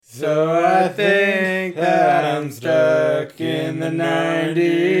So I think that I'm stuck in the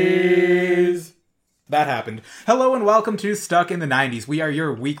 90s. That happened. Hello and welcome to Stuck in the 90s. We are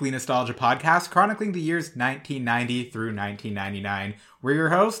your weekly nostalgia podcast chronicling the years 1990 through 1999. We're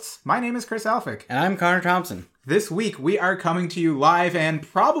your hosts. My name is Chris Alphick. And I'm Connor Thompson. This week we are coming to you live and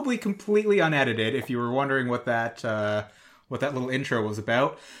probably completely unedited, if you were wondering what that little intro was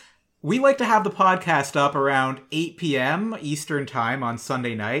about. We like to have the podcast up around 8 p.m. Eastern Time on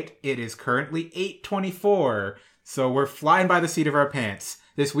Sunday night. It is currently 8:24, so we're flying by the seat of our pants.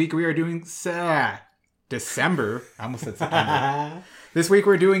 This week we are doing December. I almost said September. This week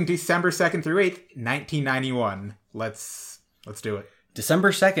we're doing December 2nd through 8th, 1991. Let's do it.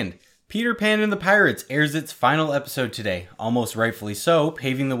 December 2nd. Peter Pan and the Pirates airs its final episode today, almost rightfully so,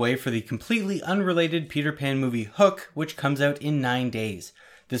 paving the way for the completely unrelated Peter Pan movie Hook, which comes out in 9 days.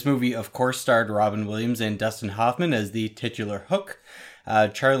 This movie, of course, starred Robin Williams and Dustin Hoffman as the titular Hook.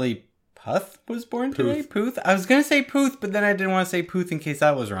 Charlie Puth was born today? Puth? I was going to say Puth, but then I didn't want to say Puth in case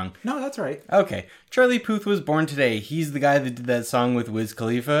that was wrong. No, that's right. Okay. Charlie Puth was born today. He's the guy that did that song with Wiz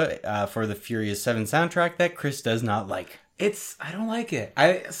Khalifa for the Furious 7 soundtrack that Chris does not like. I don't like it.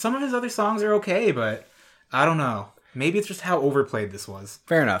 Some of his other songs are okay, but I don't know. Maybe it's just how overplayed this was.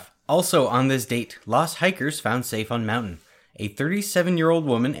 Fair enough. Also on this date, lost hikers found safe on mountain. A 37-year-old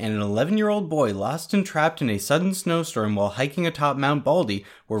woman and an 11-year-old boy lost and trapped in a sudden snowstorm while hiking atop Mount Baldy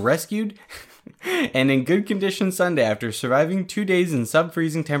were rescued and in good condition Sunday after surviving 2 days in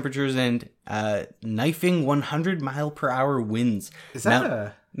sub-freezing temperatures and knifing 100-mile-per-hour winds. Is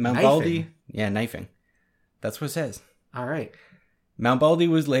that Mount knifing? Baldy? Yeah, knifing. That's what it says. All right. Mount Baldy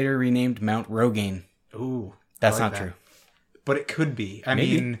was later renamed Mount Rogaine. Ooh. That's like not that. true. But it could be. I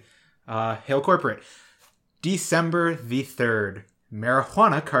Maybe. mean, Hail Corporate. December the 3rd.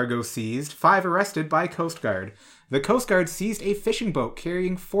 Marijuana cargo seized. 5 arrested by Coast Guard. The Coast Guard seized a fishing boat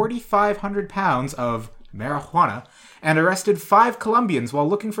carrying 4,500 pounds of marijuana and arrested 5 Colombians while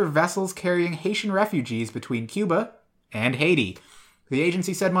looking for vessels carrying Haitian refugees between Cuba and Haiti. The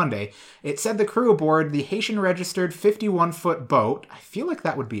agency said Monday. It said the crew aboard the Haitian-registered 51-foot boat. I feel like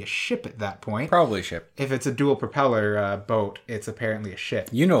that would be a ship at that point. Probably a ship. If it's a dual-propeller boat, it's apparently a ship.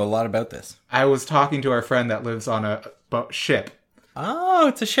 You know a lot about this. I was talking to our friend that lives on a ship. Oh,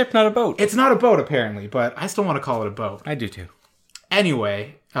 it's a ship, not a boat. It's not a boat, apparently, but I still want to call it a boat. I do too.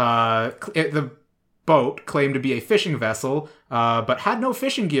 Anyway, the boat claimed to be a fishing vessel, but had no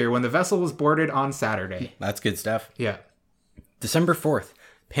fishing gear when the vessel was boarded on Saturday. That's good stuff. Yeah. December 4th.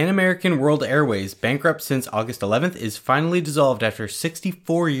 Pan American World Airways, bankrupt since August 11th, is finally dissolved after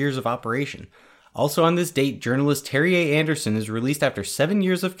 64 years of operation. Also on this date, journalist Terry A. Anderson is released after 7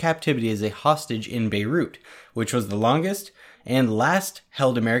 years of captivity as a hostage in Beirut, which was the longest and last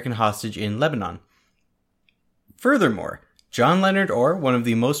held American hostage in Lebanon. Furthermore, John Leonard Orr, one of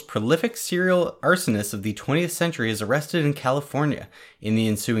the most prolific serial arsonists of the 20th century, is arrested in California. In the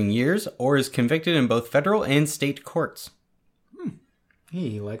ensuing years, Orr is convicted in both federal and state courts.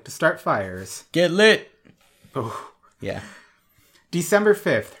 He liked to start fires. Get lit! Oh. Yeah. December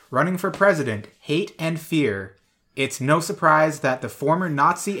 5th. Running for president. Hate and fear. It's no surprise that the former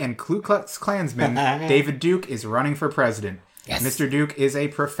Nazi and Ku Klux Klansman, David Duke, is running for president. Yes. Mr. Duke is a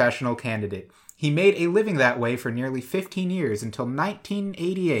professional candidate. He made a living that way for nearly 15 years until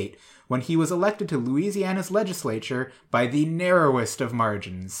 1988, when he was elected to Louisiana's legislature by the narrowest of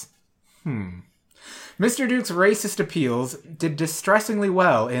margins. Mr. Duke's racist appeals did distressingly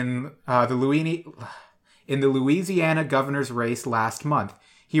well in the Louisiana governor's race last month.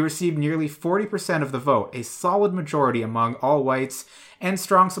 He received nearly 40% of the vote, a solid majority among all whites, and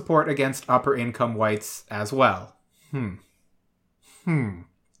strong support against upper-income whites as well.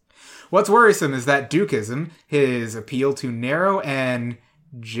 What's worrisome is that Dukeism, his appeal to narrow and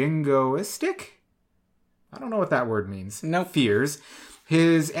jingoistic? I don't know what that word means. Nope. Fears.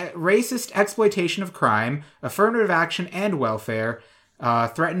 His racist exploitation of crime, affirmative action, and welfare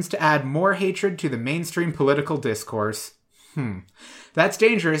threatens to add more hatred to the mainstream political discourse. That's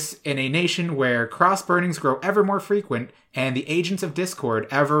dangerous in a nation where cross-burnings grow ever more frequent and the agents of discord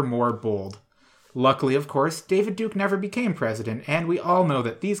ever more bold. Luckily, of course, David Duke never became president, and we all know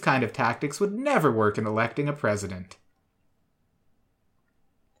that these kind of tactics would never work in electing a president.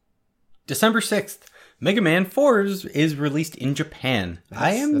 December 6th. Mega Man 4 is released in Japan.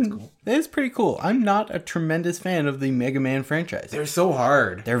 That's cool. That is pretty cool. I'm not a tremendous fan of the Mega Man franchise. They're so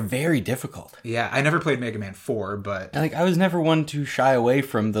hard. They're very difficult. Yeah, I never played Mega Man 4, but... I was never one to shy away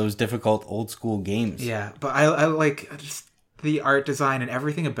from those difficult old school games. Yeah, but I like just the art design and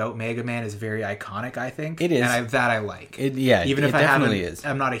everything about Mega Man is very iconic, I think. It is. And I like. Even if it I definitely haven't, is.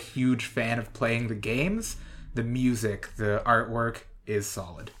 I'm not a huge fan of playing the games, the music, the artwork is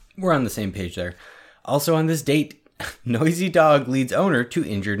solid. We're on the same page there. Also on this date, noisy dog leads owner to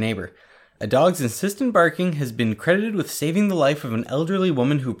injured neighbor. A dog's insistent barking has been credited with saving the life of an elderly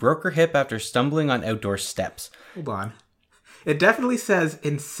woman who broke her hip after stumbling on outdoor steps. Hold on. It definitely says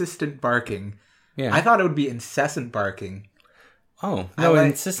insistent barking. Yeah. I thought it would be incessant barking. Oh, no,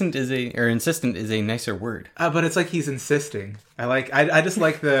 insistent is a nicer word. But it's like he's insisting. I just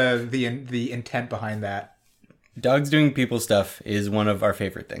like the intent behind that. Dogs doing people stuff is one of our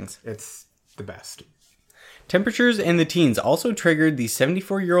favorite things. It's the best. Temperatures in the teens also triggered the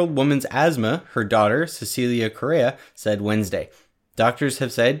 74-year-old woman's asthma, her daughter, Cecilia Correa, said Wednesday. Doctors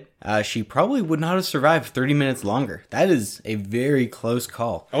have said she probably would not have survived 30 minutes longer. That is a very close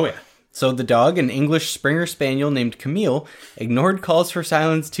call. Oh, yeah. So the dog, an English Springer Spaniel named Camille, ignored calls for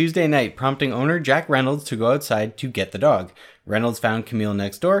silence Tuesday night, prompting owner Jack Reynolds to go outside to get the dog. Reynolds found Camille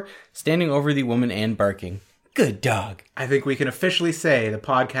next door, standing over the woman and barking. Good dog. I think we can officially say the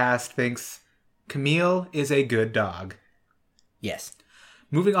podcast thinks Camille is a good dog. Yes.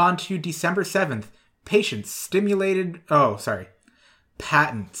 Moving on to December 7th. Patents.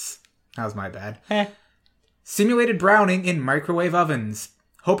 That was my bad. Simulated browning in microwave ovens.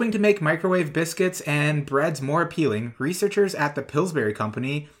 Hoping to make microwave biscuits and breads more appealing, researchers at the Pillsbury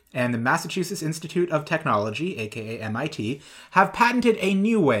Company and the Massachusetts Institute of Technology, aka MIT, have patented a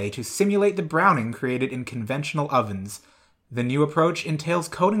new way to simulate the browning created in conventional ovens. The new approach entails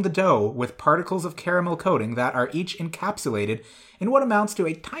coating the dough with particles of caramel coating that are each encapsulated in what amounts to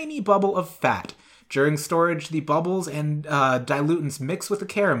a tiny bubble of fat. During storage, the bubbles and dilutants mix with the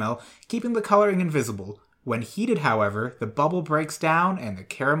caramel, keeping the coloring invisible. When heated, however, the bubble breaks down and the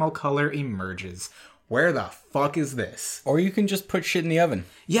caramel color emerges. Where the fuck is this? Or you can just put shit in the oven.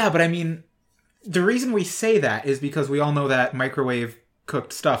 Yeah, but I mean, the reason we say that is because we all know that microwave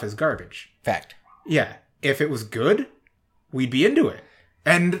cooked stuff is garbage. Fact. Yeah. If it was good, we'd be into it.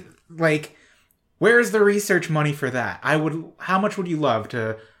 And, like, where's the research money for that? How much would you love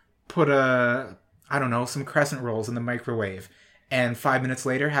to put some crescent rolls in the microwave and 5 minutes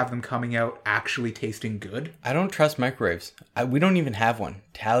later have them coming out actually tasting good? I don't trust microwaves. We don't even have one.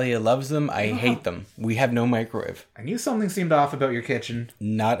 Talia loves them. I hate them. We have no microwave. I knew something seemed off about your kitchen.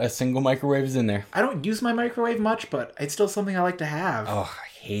 Not a single microwave is in there. I don't use my microwave much, but it's still something I like to have. Oh, I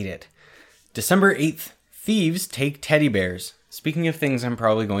hate it. December 8th. Thieves take teddy bears. Speaking of things I'm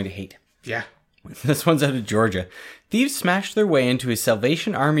probably going to hate. Yeah. This one's out of Georgia. Thieves smashed their way into a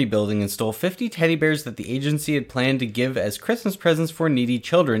Salvation Army building and stole 50 teddy bears that the agency had planned to give as Christmas presents for needy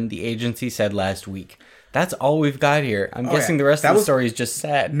children, the agency said last week. That's all we've got here. I'm guessing the rest of the story is just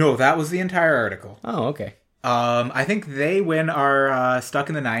sad. No, that was the entire article. Oh, okay. I think they win our Stuck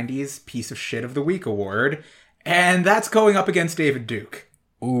in the 90s Piece of Shit of the Week award, and that's going up against David Duke.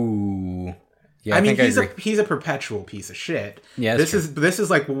 Ooh. Yeah, I mean, he's a perpetual piece of shit. Yeah, this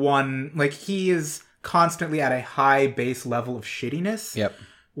is like one, like, he is constantly at a high base level of shittiness. Yep.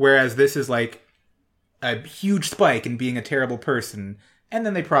 Whereas this is like a huge spike in being a terrible person, and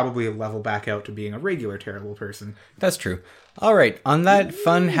then they probably level back out to being a regular terrible person. That's true. All right, on that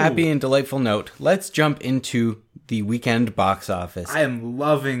fun, happy, and delightful note, let's jump into the weekend box office. I am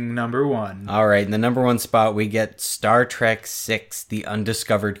loving number one. All right, in the number one spot, we get Star Trek VI, The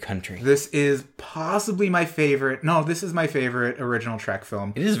Undiscovered Country. This is possibly my favorite. No, this is my favorite original Trek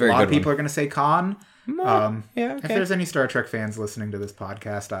film. It is a very good. A lot of people are going to say Khan. Yeah, okay. If there's any Star Trek fans listening to this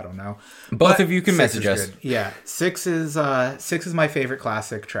podcast, I don't know. Both of you can message us. Good. Yeah, Six is my favorite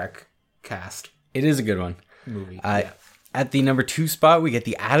classic Trek cast. It is a good one. Movie. At the number two spot, we get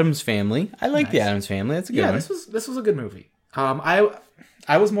The Addams Family. I like The Addams Family. That's a good one. Yeah, this was a good movie.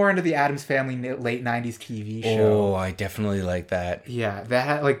 I was more into the Addams Family late 90s TV show. Oh, I definitely like that. Yeah, that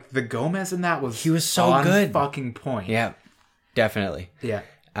had, like, the Gomez in that was he was so good. Fucking point. Yeah, definitely. Yeah.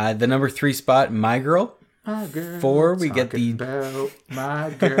 The number three spot, My Girl. My girl. 4, we get the about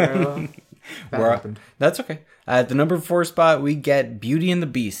my girl. That happened. That's okay. At the number 4 spot, we get Beauty and the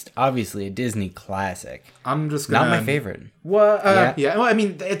Beast. Obviously, a Disney classic. I'm just gonna... Not my favorite. What? Yeah. Well, I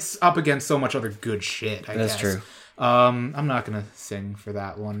mean, it's up against so much other good shit, I guess. That's true. I'm not gonna sing for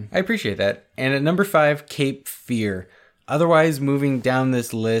that one. I appreciate that. And at number 5, Cape Fear. Otherwise, moving down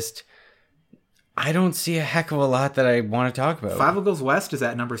this list, I don't see a heck of a lot that I want to talk about. Five Goes West is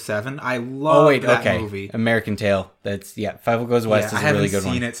at number 7. I love that movie. American Tail. That's, Five Goes West is a really good one. I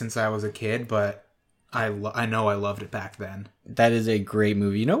haven't seen it since I was a kid, but I know I loved it back then. That is a great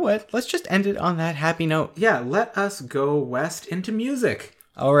movie. You know what? Let's just end it on that happy note. Yeah, let us go west into music.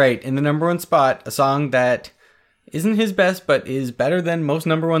 All right, in the number 1 spot, a song that isn't his best, but is better than most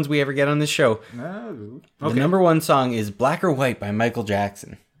number ones we ever get on this show. Oh, okay. The number 1 song is Black or White by Michael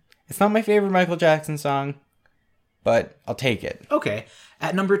Jackson. It's not my favorite Michael Jackson song, but I'll take it. Okay.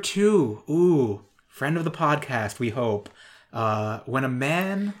 At number 2, ooh, friend of the podcast, we hope. When a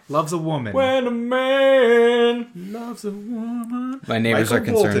man loves a woman. When a man Loves a woman. My neighbors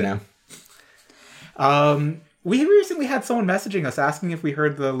Michael are concerned Bolton. now. We recently had someone messaging us asking if we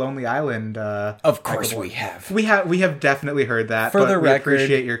heard the Lonely Island. Of course we have. We have definitely heard that. For but the we record-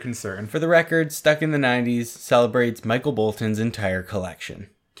 appreciate your concern. For the record, Stuck in the 90s celebrates Michael Bolton's entire collection.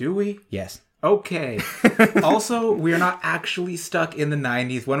 Do we? Yes. Okay. Also, we are not actually stuck in the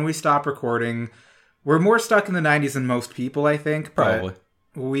 90s. When we stop recording, we're more stuck in the 90s than most people, I think. But Probably.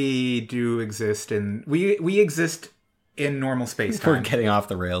 we do exist in... We exist in normal space-time. We're getting off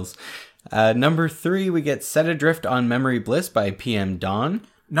the rails. Number 3, we get Set Adrift on Memory Bliss by PM Dawn.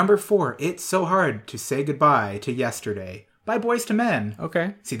 Number 4, It's So Hard to Say Goodbye to Yesterday by Boyz II Men.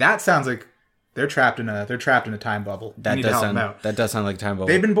 Okay. See, that sounds like they're trapped in a time bubble. We That need to help them out. does sound like Time Bubble.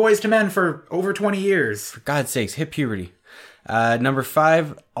 They've been Boyz II Men for over 20 years. For God's sakes, hit puberty. Number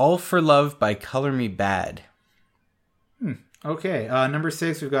 5, All for Love by Color Me Bad. Okay, number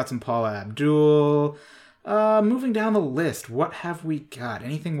 6, we've got some Paula Abdul. Moving down the list, what have we got?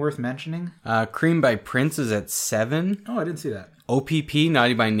 Anything worth mentioning? Cream by Prince is at 7. Oh, I didn't see that. OPP,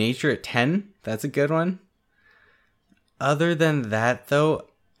 Naughty by Nature at 10. That's a good one. Other than that, though,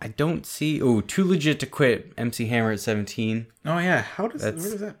 I don't see... Oh, Too Legit to Quit, MC Hammer at 17. Oh yeah, where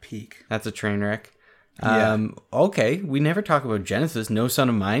does that peak? That's a train wreck. Yeah. Okay, we never talk about Genesis. No Son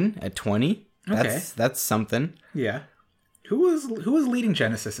of Mine at 20. That's something. Yeah. Who was leading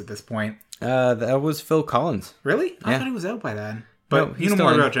Genesis at this point? That was Phil Collins. Really? I Yeah. thought he was out by then. But No, you he's know still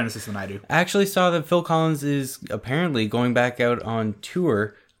more in. about Genesis than I do. I actually saw that Phil Collins is apparently going back out on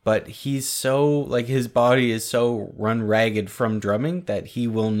tour, but he's so, like, his body is so run ragged from drumming that he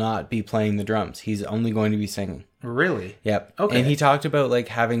will not be playing the drums. He's only going to be singing. Really? Yep. Okay. And he talked about, like,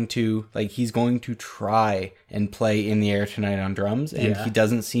 having to, like, he's going to try and play In the Air Tonight on drums, and Yeah. he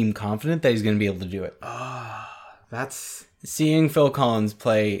doesn't seem confident that he's going to be able to do it. That's... Seeing Phil Collins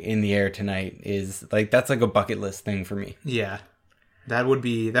play In the Air Tonight is, like, that's like a bucket list thing for me. Yeah. That would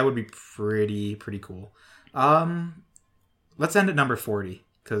be pretty cool. Let's end at number 40.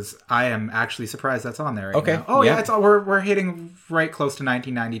 Because I am actually surprised that's on there right Okay, now. Oh, yeah, yeah. it's all, we're hitting right close to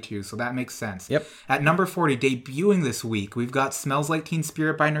 1992, so that makes sense. Yep. At number 40, debuting this week, we've got Smells Like Teen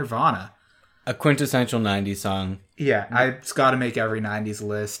Spirit by Nirvana. A quintessential 90s song. Yeah, it's got to make every 90s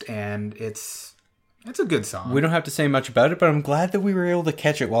list, and it's a good song. We don't have to say much about it, but I'm glad that we were able to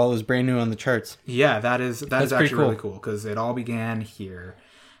catch it while it was brand new on the charts. Yeah, that is pretty actually cool. really cool, because it all began here.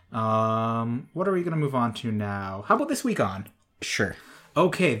 What are we going to move on to now? How about This Week On? Sure.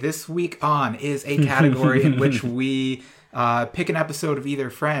 Okay, This Week On is a category in which we pick an episode of either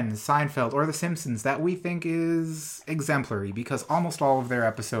Friends, Seinfeld, or The Simpsons that we think is exemplary, because almost all of their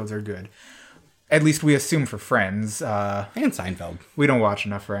episodes are good. At least we assume for Friends. And Seinfeld. We don't watch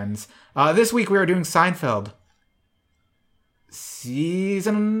enough Friends. This week we are doing Seinfeld.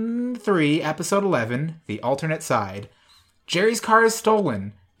 Season 3, Episode 11, The Alternate Side. Jerry's car is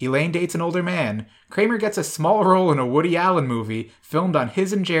stolen. Elaine dates an older man. Kramer gets a small role in a Woody Allen movie filmed on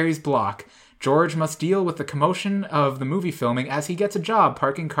his and Jerry's block. George must deal with the commotion of the movie filming as he gets a job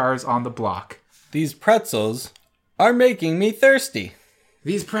parking cars on the block. These pretzels are making me thirsty.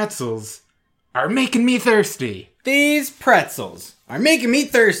 These pretzels are making me thirsty. These pretzels are making me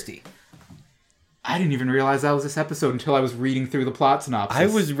thirsty. I didn't even realize that was this episode until I was reading through the plot synopsis. I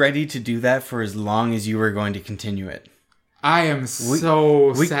was ready to do that for as long as you were going to continue it. I am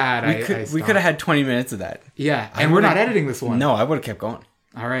so sad. We could have had 20 minutes of that. Yeah, and we're not editing this one. No, I would have kept going.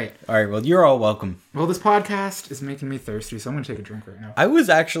 All right. All right, well, you're all welcome. Well, this podcast is making me thirsty, so I'm going to take a drink right now. I was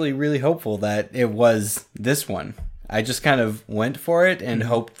actually really hopeful that it was this one. I just kind of went for it and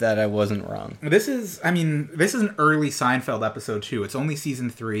hoped that I wasn't wrong. This is an early Seinfeld episode, too. It's only season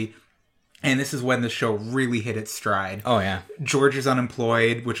 3, and this is when the show really hit its stride. Oh, yeah. George is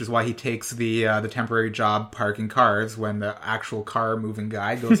unemployed, which is why he takes the temporary job parking cars when the actual car-moving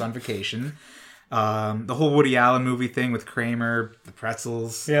guy goes on vacation. The whole Woody Allen movie thing with Kramer, the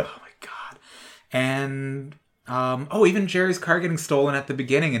pretzels. Yep. Oh, my God. And... even Jerry's car getting stolen at the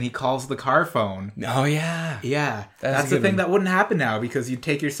beginning, and he calls the car phone. Oh, yeah. Yeah, That's that's a the good thing one. that wouldn't happen now, because you'd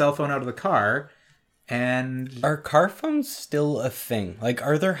take your cell phone out of the car, and Are car phones still a thing? Like,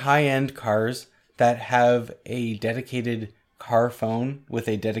 are there high-end cars that have a dedicated car phone with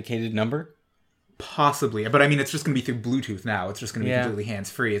a dedicated number? possibly, but I mean, it's just going to be through Bluetooth now. It's just going to be Yeah. completely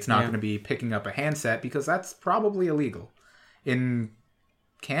hands-free. It's not Yeah. going to be picking up a handset, because that's probably illegal in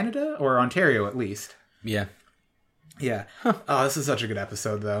Canada or Ontario at least. Yeah, Yeah. Oh, this is such a good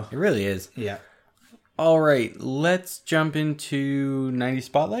episode, though. it really is. Yeah. All right, let's jump into 90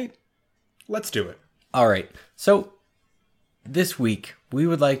 Spotlight. Let's do it. All right, so this week we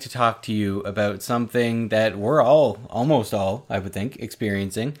would like to talk to you about something that we're almost all, I would think,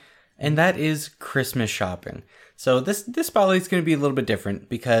 experiencing, and that is Christmas shopping. So this spotlight's going to be a little bit different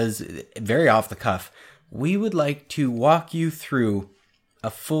because, very off the cuff, we would like to walk you through a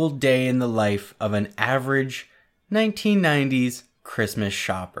full day in the life of an average 1990s Christmas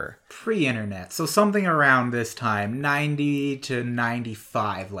shopper. Pre-internet, so something around this time, 90 to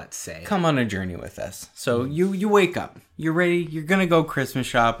 95, let's say. Come on a journey with us. So you wake up, you're ready, you're going to go Christmas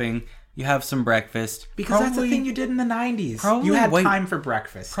shopping, you have some breakfast. Because that's the thing you did in the 90s. You had time for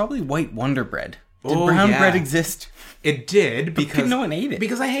breakfast. Probably white Wonder Bread. Did brown bread exist? It did, because no one ate it.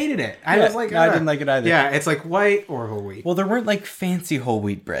 Because I hated it. I was like, I didn't like it either. Yeah, it's like white or whole wheat. Well, there weren't like fancy whole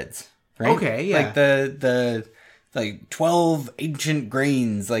wheat breads, right? Okay, yeah. Like the like 12 ancient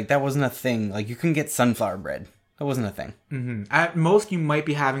grains, like that wasn't a thing. Like you couldn't get sunflower bread. That wasn't a thing. Mm-hmm. At most, you might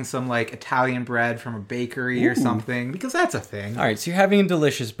be having some like Italian bread from a bakery or something, because that's a thing. All right, so you're having a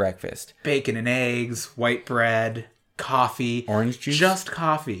delicious breakfast. Bacon and eggs, white bread, coffee. Orange juice? Just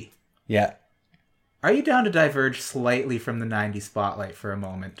coffee. Yeah. Are you down to diverge slightly from the 90s spotlight for a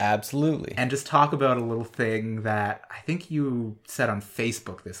moment? Absolutely. And just talk about a little thing that I think you said on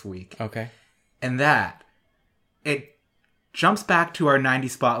Facebook this week. Okay. And that, it jumps back to our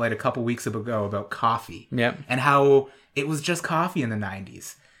 90s spotlight a couple weeks ago about coffee. Yep. And how it was just coffee in the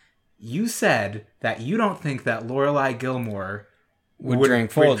 90s. You said that you don't think that Lorelai Gilmore would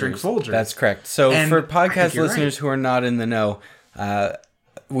drink Folgers. That's correct. So And for podcast you're listeners who are not in the know,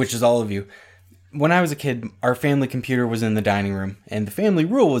 which is all of you, when I was a kid, our family computer was in the dining room, and the family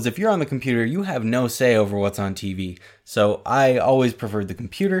rule was if you're on the computer, you have no say over what's on TV. So I always preferred the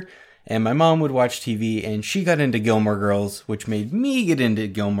computer, and my mom would watch TV, and she got into Gilmore Girls, which made me get into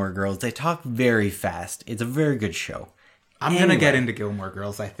Gilmore Girls. They talk very fast. It's a very good show. I'm going to get into Gilmore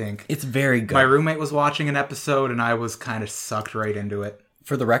Girls, I think. It's very good. My roommate was watching an episode, and I was kind of sucked right into it.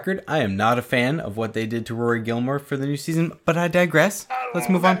 For the record, I am not a fan of what they did to Rory Gilmore for the new season, but I digress. Let's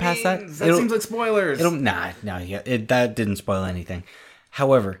move on past that. That seems like spoilers. That didn't spoil anything.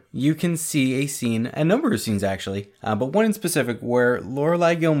 However, you can see a scene, a number of scenes actually, but one in specific where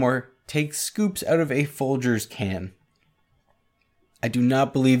Lorelai Gilmore takes scoops out of a Folgers can. I do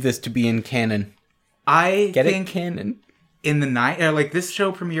not believe this to be in canon. I think canon? in the like this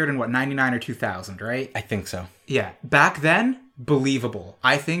show premiered in what, 99 or 2000, right? I think so. Yeah. Back then, believable.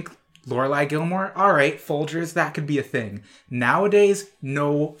 I think Lorelai Gilmore, all right, Folgers, that could be a thing. Nowadays,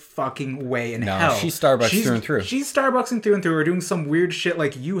 no fucking way in hell. She's Starbucks through and through. She's Starbucksing through and through, or doing some weird shit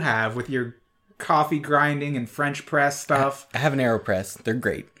like you have with your coffee grinding and French press stuff. I have an AeroPress. They're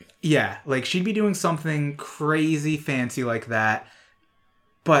great. Yeah, like she'd be doing something crazy fancy like that.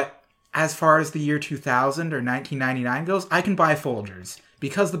 But as far as the year 2000 or 1999 goes, I can buy Folgers.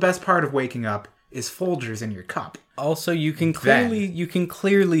 Because the best part of waking up is Folgers in your cup. Also, you can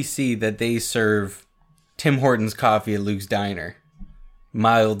clearly see that they serve Tim Hortons coffee at Luke's Diner.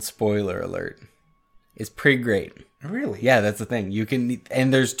 Mild spoiler alert. It's pretty great. Really? Yeah, that's the thing. You can,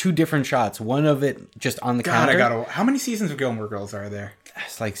 and there's two different shots. One of it just on the counter. How many seasons of Gilmore Girls are there?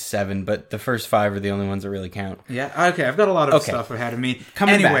 It's like 7, but the first 5 are the only ones that really count. Yeah, okay. I've got a lot of stuff ahead of me.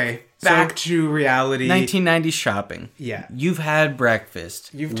 Anyway, back to reality. 1990s shopping. Yeah. You've had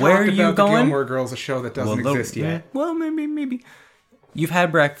breakfast. You've Where talked are you about going? the Gilmore Girls, a show that doesn't exist yet. Well, maybe. You've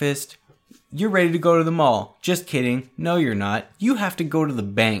had breakfast. You're ready to go to the mall. Just kidding. No, you're not. You have to go to the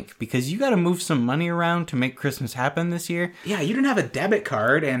bank because you got to move some money around to make Christmas happen this year. Yeah, you didn't have a debit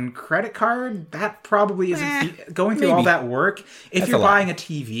card and credit card. That probably isn't going through all that work. If you're buying a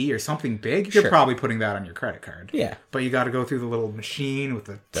TV or something big, you're probably putting that on your credit card. Yeah. But you got to go through the little machine with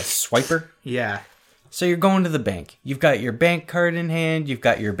the swiper. Yeah. So you're going to the bank. You've got your bank card in hand. You've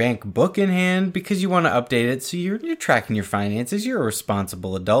got your bank book in hand because you want to update it. So you're tracking your finances. You're a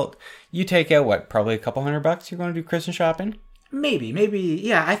responsible adult. You take out, what, probably a couple $100? You're going to do Christmas shopping? Maybe.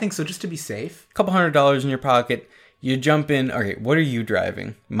 Yeah, I think so, just to be safe. A couple $100 in your pocket. You jump in. Okay, what are you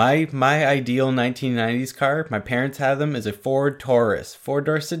driving? My ideal 1990s car, my parents have them, is a Ford Taurus.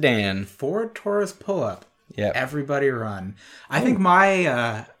 4-door sedan. Ford Taurus pull-up. Yeah. Everybody run. I think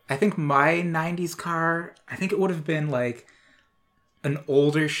my 90s car, I think it would have been like an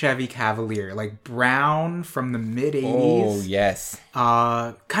older Chevy Cavalier, like brown from the mid-80s. Oh, yes.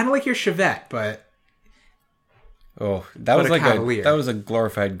 Kind of like your Chevette, but... Oh, that was like Cavalier. that was a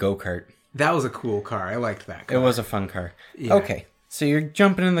glorified go-kart. That was a cool car. I liked that car. It was a fun car. Yeah. Okay, so you're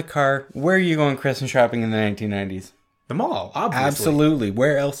jumping in the car. Where are you going Christmas shopping in the 1990s? The mall, obviously. Absolutely.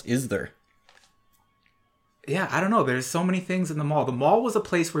 Where else is there? Yeah, I don't know. There's so many things in the mall. The mall was a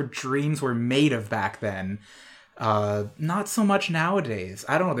place where dreams were made of back then. Not so much nowadays.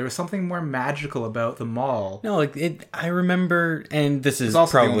 I don't know. There was something more magical about the mall. No, like I remember, and this is It's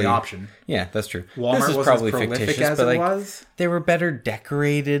also probably the only option. Yeah, that's true. Walmart this is was probably as prolific fictitious, as but it like was. they were better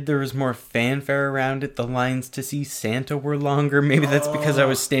decorated. There was more fanfare around it. The lines to see Santa were longer. Maybe that's because I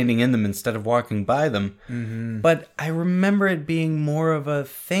was standing in them instead of walking by them. Mm-hmm. But I remember it being more of a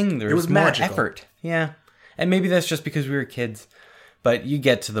thing. There was more magical. effort. Yeah, and maybe that's just because we were kids. But you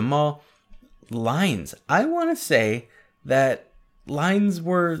get to the mall, lines. I want to say that lines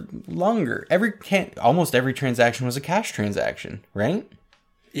were longer. Almost every transaction was a cash transaction, right?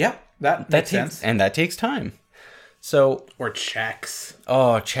 Yeah, that makes sense. And that takes time. So, Or checks.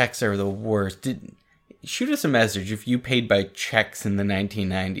 oh, checks are the worst. Shoot us a message if you paid by checks in the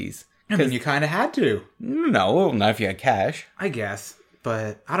 1990s. I mean, you kind of had to. No, not if you had cash. I guess.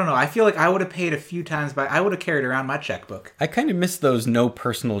 But I don't know. I feel like I would have paid a few times I would have carried around my checkbook. I kind of miss those no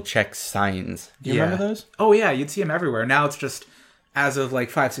personal check signs. Do you remember those? Oh, yeah. You'd see them everywhere. Now it's just, as of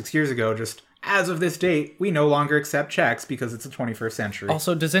like 5-6 years ago, just as of this date, we no longer accept checks because it's the 21st century.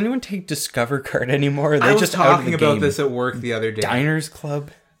 Also, does anyone take Discover Card anymore? I was talking about this at work the other day. Diners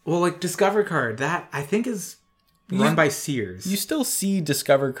Club? Well, like Discover Card, that I think is run by Sears. You still see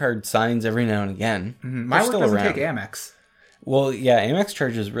Discover Card signs every now and again. My work still doesn't around. take Amex. Well, yeah, Amex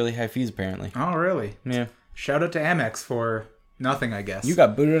charges really high fees, apparently. Oh, really? Yeah. Shout out to Amex for nothing, I guess. You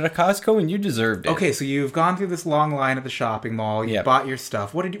got booted at Costco and you deserved it. Okay, so you've gone through this long line at the shopping mall. You Yep. bought your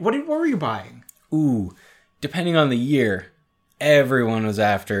stuff. What were you buying? Ooh, depending on the year, everyone was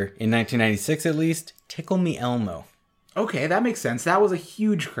after, in 1996 at least, Tickle Me Elmo. Okay, that makes sense. That was a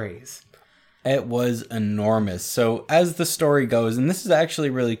huge craze. It was enormous. So as the story goes, and this is actually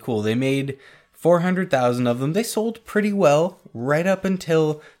really cool, they made 400,000 of them. They sold pretty well right up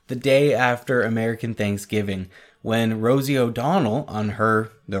until the day after American Thanksgiving, when Rosie O'Donnell on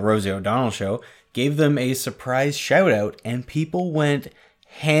The Rosie O'Donnell Show gave them a surprise shout out, and people went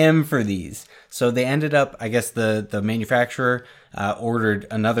ham for these. So they ended up, I guess the manufacturer ordered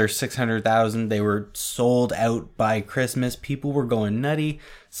another 600,000. They were sold out by Christmas. People were going nutty.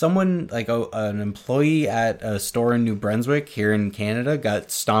 Someone, like an employee at a store in New Brunswick here in Canada,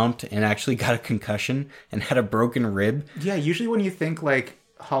 got stomped and actually got a concussion and had a broken rib. Yeah, usually when you think like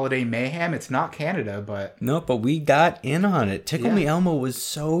holiday mayhem, it's not Canada, but... No, but we got in on it. Tickle Me Elmo was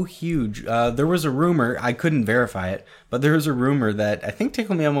so huge. There was a rumor, I couldn't verify it, but there was a rumor that I think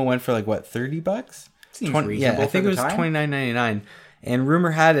Tickle Me Elmo went for like, what, $30? Seems reasonable. Yeah, I think for it was the time. $29.99. And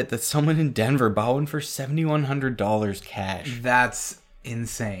rumor had it that someone in Denver bought one for $7,100 cash. That's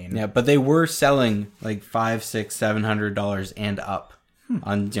insane. Yeah, but they were selling like $500, $600, $700 and up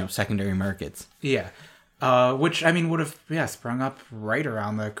on secondary markets. Yeah. Which, I mean, would have, sprung up right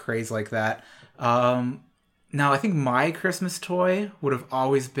around the craze like that. Now, I think my Christmas toy would have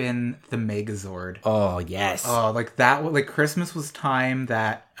always been the Megazord. Oh, yes. Like that, like Christmas was time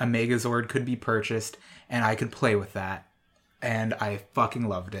that a Megazord could be purchased and I could play with that. And I fucking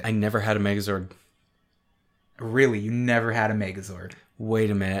loved it. I never had a Megazord. Really? You never had a Megazord?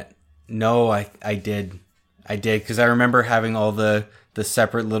 Wait a minute. No, I did. I did, because I remember having all the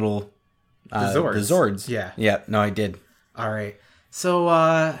separate little... The Zords. The Zords. Yeah. Yeah, no, I did. All right.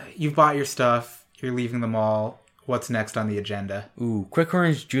 So, you've bought your stuff. You're leaving the mall. What's next on the agenda? Ooh, Quick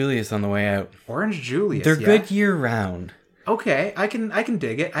Orange Julius on the way out. Orange Julius. They're yeah? good year round. Okay, I can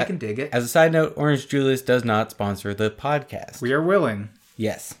dig it. I can dig it. As a side note, Orange Julius does not sponsor the podcast. We are willing.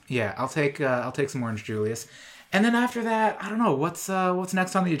 Yes. Yeah, I'll take some Orange Julius. And then after that, I don't know, what's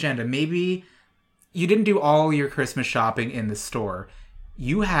next on the agenda? Maybe you didn't do all your Christmas shopping in the store.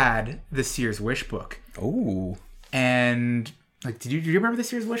 You had the Sears Wish Book. Ooh. And like, do you remember the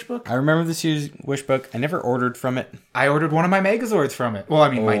Sears Wish Book? I remember the Sears Wish Book. I never ordered from it. I ordered one of my Megazords from it. Well, I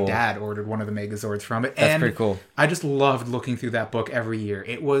mean, my dad ordered one of the Megazords from it. That's pretty cool. I just loved looking through that book every year.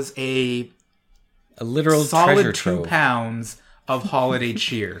 It was a literal solid treasure 2 trove. pounds of holiday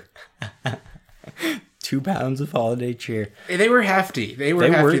cheer. 2 pounds of holiday cheer. They were hefty. They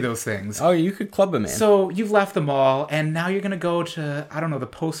were hefty, those things. Oh, you could club them in. So you've left the mall, and now you're going to go to, I don't know, the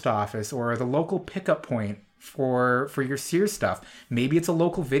post office or the local pickup point for your Sears stuff. Maybe it's a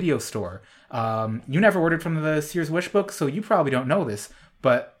local video store. You never ordered from the Sears Wish Book, so you probably don't know this,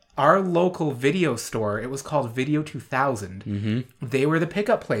 but our local video store, it was called Video 2000. Mm-hmm. They were the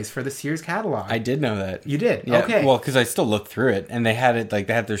pickup place for the Sears catalog. I did know that. You did? Yeah, okay. Well, because I still looked through it, and they had it, like,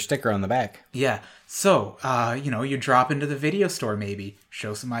 they had their sticker on the back. Yeah. So, you drop into the video store maybe,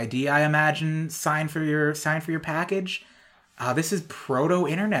 show some ID, I imagine, sign for your package. This is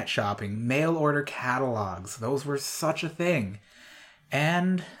proto-internet shopping, mail order catalogs. Those were such a thing.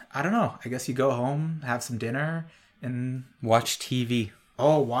 And, I don't know, I guess you go home, have some dinner, and... Watch TV.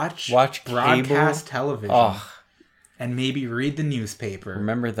 Oh, watch broadcast cable. Television. Oh, and maybe read the newspaper.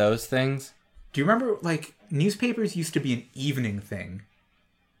 Remember those things? Do you remember, like, newspapers used to be an evening thing?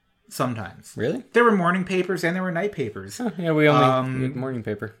 Sometimes. Really? There were morning papers and there were night papers. Oh, yeah, we only get morning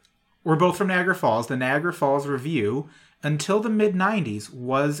paper. We're both from Niagara Falls. The Niagara Falls Review, until the mid-90s,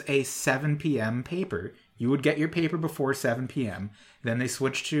 was a 7 p.m. paper. You would get your paper before 7 p.m. Then they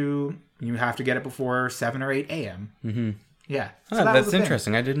switched to, you have to get it before 7 or 8 a.m. Mm-hmm. Yeah. So that's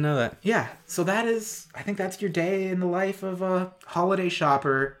interesting. I didn't know that. Yeah. So that is, I think that's your day in the life of a holiday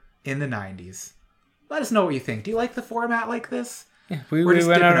shopper in the 90s. Let us know what you think. Do you like the format like this? Yeah, we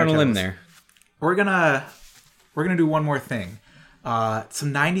went out on a limb there. We're gonna do one more thing.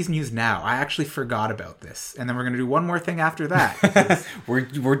 Some 90s news now. I actually forgot about this. And then we're going to do one more thing after that.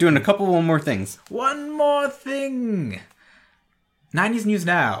 We're doing a couple more things. One more thing. 90s news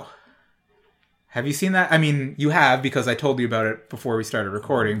now. Have you seen that? I mean, you have because I told you about it before we started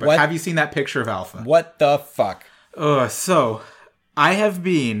recording. But have you seen that picture of Alpha? What the fuck? So I have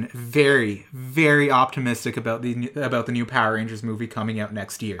been very, very optimistic about the new Power Rangers movie coming out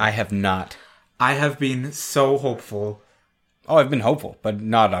next year. I have not. I have been so hopeful. Oh, I've been hopeful, but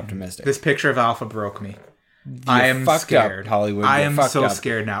not optimistic. This picture of Alpha broke me. I am scared. Up, Hollywood. I am so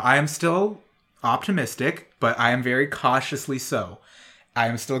scared now. I am still optimistic, but I am very cautiously so. I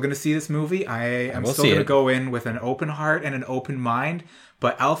am still going to see this movie. I am still going to go in with an open heart and an open mind.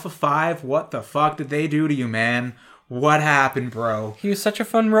 But Alpha 5, what the fuck did they do to you, man? What happened, bro? He was such a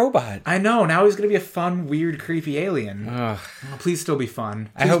fun robot. I know. Now he's going to be a fun, weird, creepy alien. Ugh. Oh, please still be fun.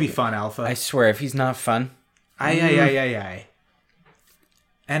 Please be fun, Alpha. I swear, if he's not fun. Aye.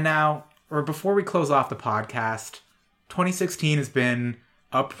 And now, or before we close off the podcast, 2016 has been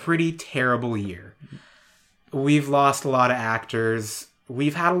a pretty terrible year. We've lost a lot of actors.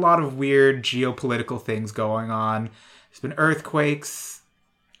 We've had a lot of weird geopolitical things going on. There's been earthquakes.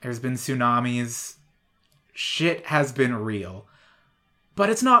 There's been tsunamis. Shit has been real. But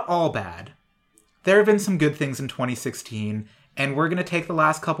it's not all bad. There have been some good things in 2016, and we're going to take the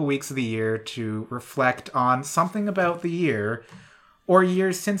last couple weeks of the year to reflect on something about the year or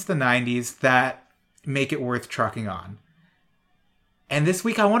years since the 90s that make it worth trucking on. And this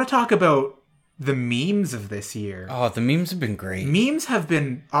week I want to talk about the memes of this year. Oh, the memes have been great. Memes have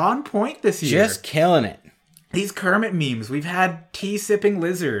been on point this year. Just killing it. These Kermit memes. We've had tea-sipping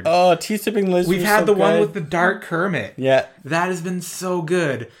lizard. Oh, tea-sipping lizard. We've had the one with the dark Kermit. Yeah. That has been so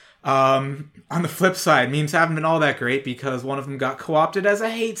good. On the flip side, memes haven't been all that great because one of them got co-opted as a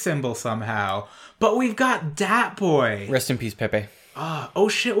hate symbol somehow. But we've got Dat Boy. Rest in peace, Pepe. Oh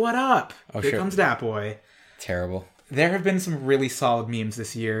shit, what up? Here comes Dat Boy. Terrible. There have been some really solid memes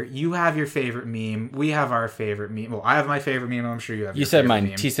this year. You have your favorite meme. We have our favorite meme. Well, I have my favorite meme. I'm sure you have your favorite meme. You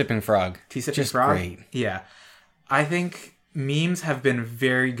said mine. Tea-sipping frog. Tea-sipping frog? Great. Yeah. I think memes have been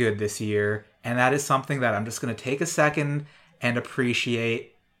very good this year. And that is something that I'm just going to take a second and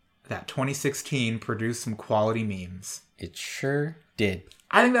appreciate that 2016 produced some quality memes. It sure did.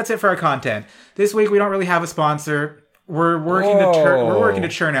 I think that's it for our content. This week we don't really have a sponsor. We're working to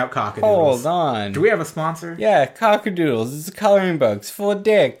churn out cockadoodles. Hold on. Do we have a sponsor? Yeah, cockadoodles. It's coloring books full of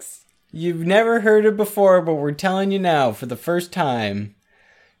dicks. You've never heard it before, but we're telling you now for the first time.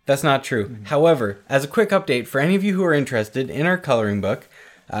 That's not true. Mm-hmm. However, as a quick update, for any of you who are interested in our coloring book,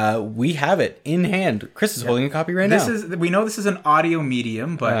 we have it in hand. Chris is holding a copy right now. We know this is an audio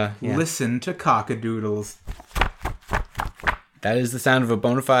medium, but listen to cockadoodles. That is the sound of a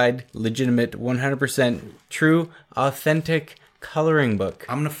bona fide, legitimate, 100% true, authentic coloring book.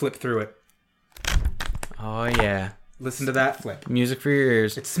 I'm going to flip through it. Oh, yeah. Listen to that flip. Music for your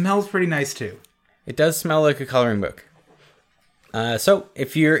ears. It smells pretty nice, too. It does smell like a coloring book. So,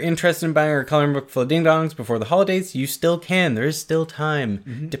 if you're interested in buying our coloring book full of ding-dongs before the holidays, you still can. There is still time.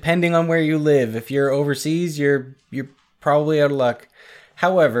 Mm-hmm. Depending on where you live. If you're overseas, you're probably out of luck.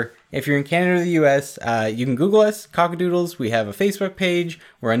 However, if you're in Canada or the US, you can Google us, Cockadoodles. We have a Facebook page.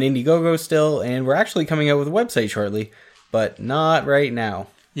 We're on Indiegogo still, and we're actually coming out with a website shortly, but not right now.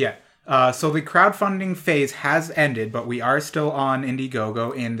 Yeah. So the crowdfunding phase has ended, but we are still on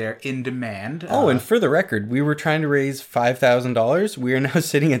Indiegogo and they're in demand. And for the record, we were trying to raise $5,000. We are now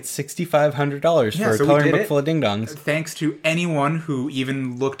sitting at $6,500 for a coloring book full of ding-dongs. Thanks to anyone who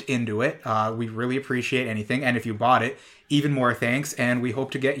even looked into it. We really appreciate anything. And if you bought it, even more thanks, and we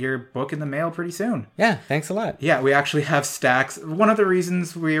hope to get your book in the mail pretty soon. Yeah, thanks a lot. Yeah, we actually have stacks. One of the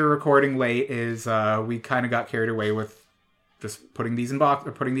reasons we're recording late is we kind of got carried away with just putting these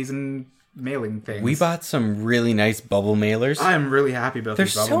in mailing things. We bought some really nice bubble mailers. I'm really happy about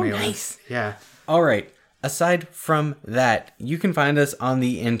these bubble mailers. They're so nice. Yeah. All right. Aside from that, you can find us on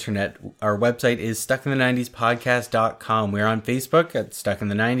the internet. Our website is stuckinthe90spodcast.com. We're on Facebook at Stuck in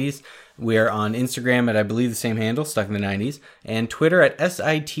the 90s. We are on Instagram at, I believe, the same handle, Stuck in the 90s, and Twitter at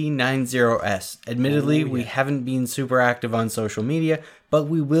SIT90S. Admittedly, we haven't been super active on social media, but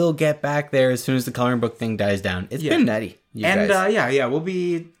we will get back there as soon as the coloring book thing dies down. It's been nutty, you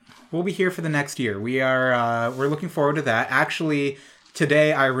guys. We'll be here for the next year. We're looking forward to that. Actually,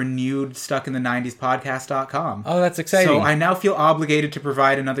 today I renewed StuckInThe90sPodcast.com. Oh, that's exciting. So I now feel obligated to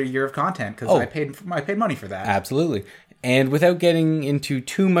provide another year of content because I paid money for that. Absolutely. And without getting into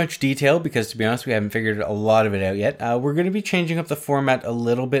too much detail, because to be honest, we haven't figured a lot of it out yet, we're going to be changing up the format a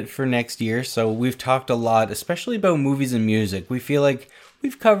little bit for next year. So we've talked a lot, especially about movies and music. We feel like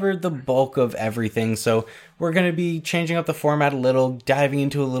we've covered the bulk of everything. So we're going to be changing up the format a little, diving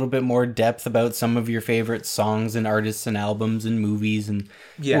into a little bit more depth about some of your favorite songs and artists and albums and movies. And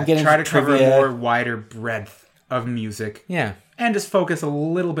we'll get try into to cover trivia. a more wider breadth of music. Yeah. And just focus a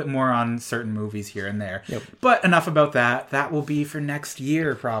little bit more on certain movies here and there. Yep. But enough about that. That will be for next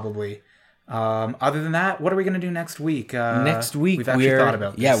year, probably. Other than that, what are we going to do next week? Next week, we've actually thought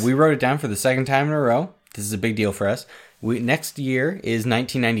about this. Yeah, we wrote it down for the second time in a row. This is a big deal for us. Next year is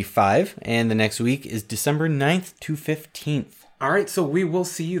 1995, and the next week is December 9th to 15th. All right, so we will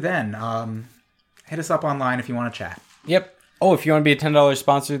see you then. Hit us up online if you want to chat. Yep. Oh, if you want to be a $10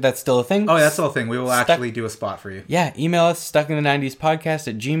 sponsor, that's still a thing. Oh, that's the whole thing. We will actually do a spot for you. Yeah, email us,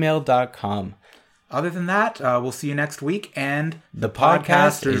 stuckinthe90spodcast@gmail.com. Other than that, we'll see you next week, and the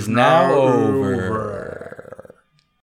podcast is now over.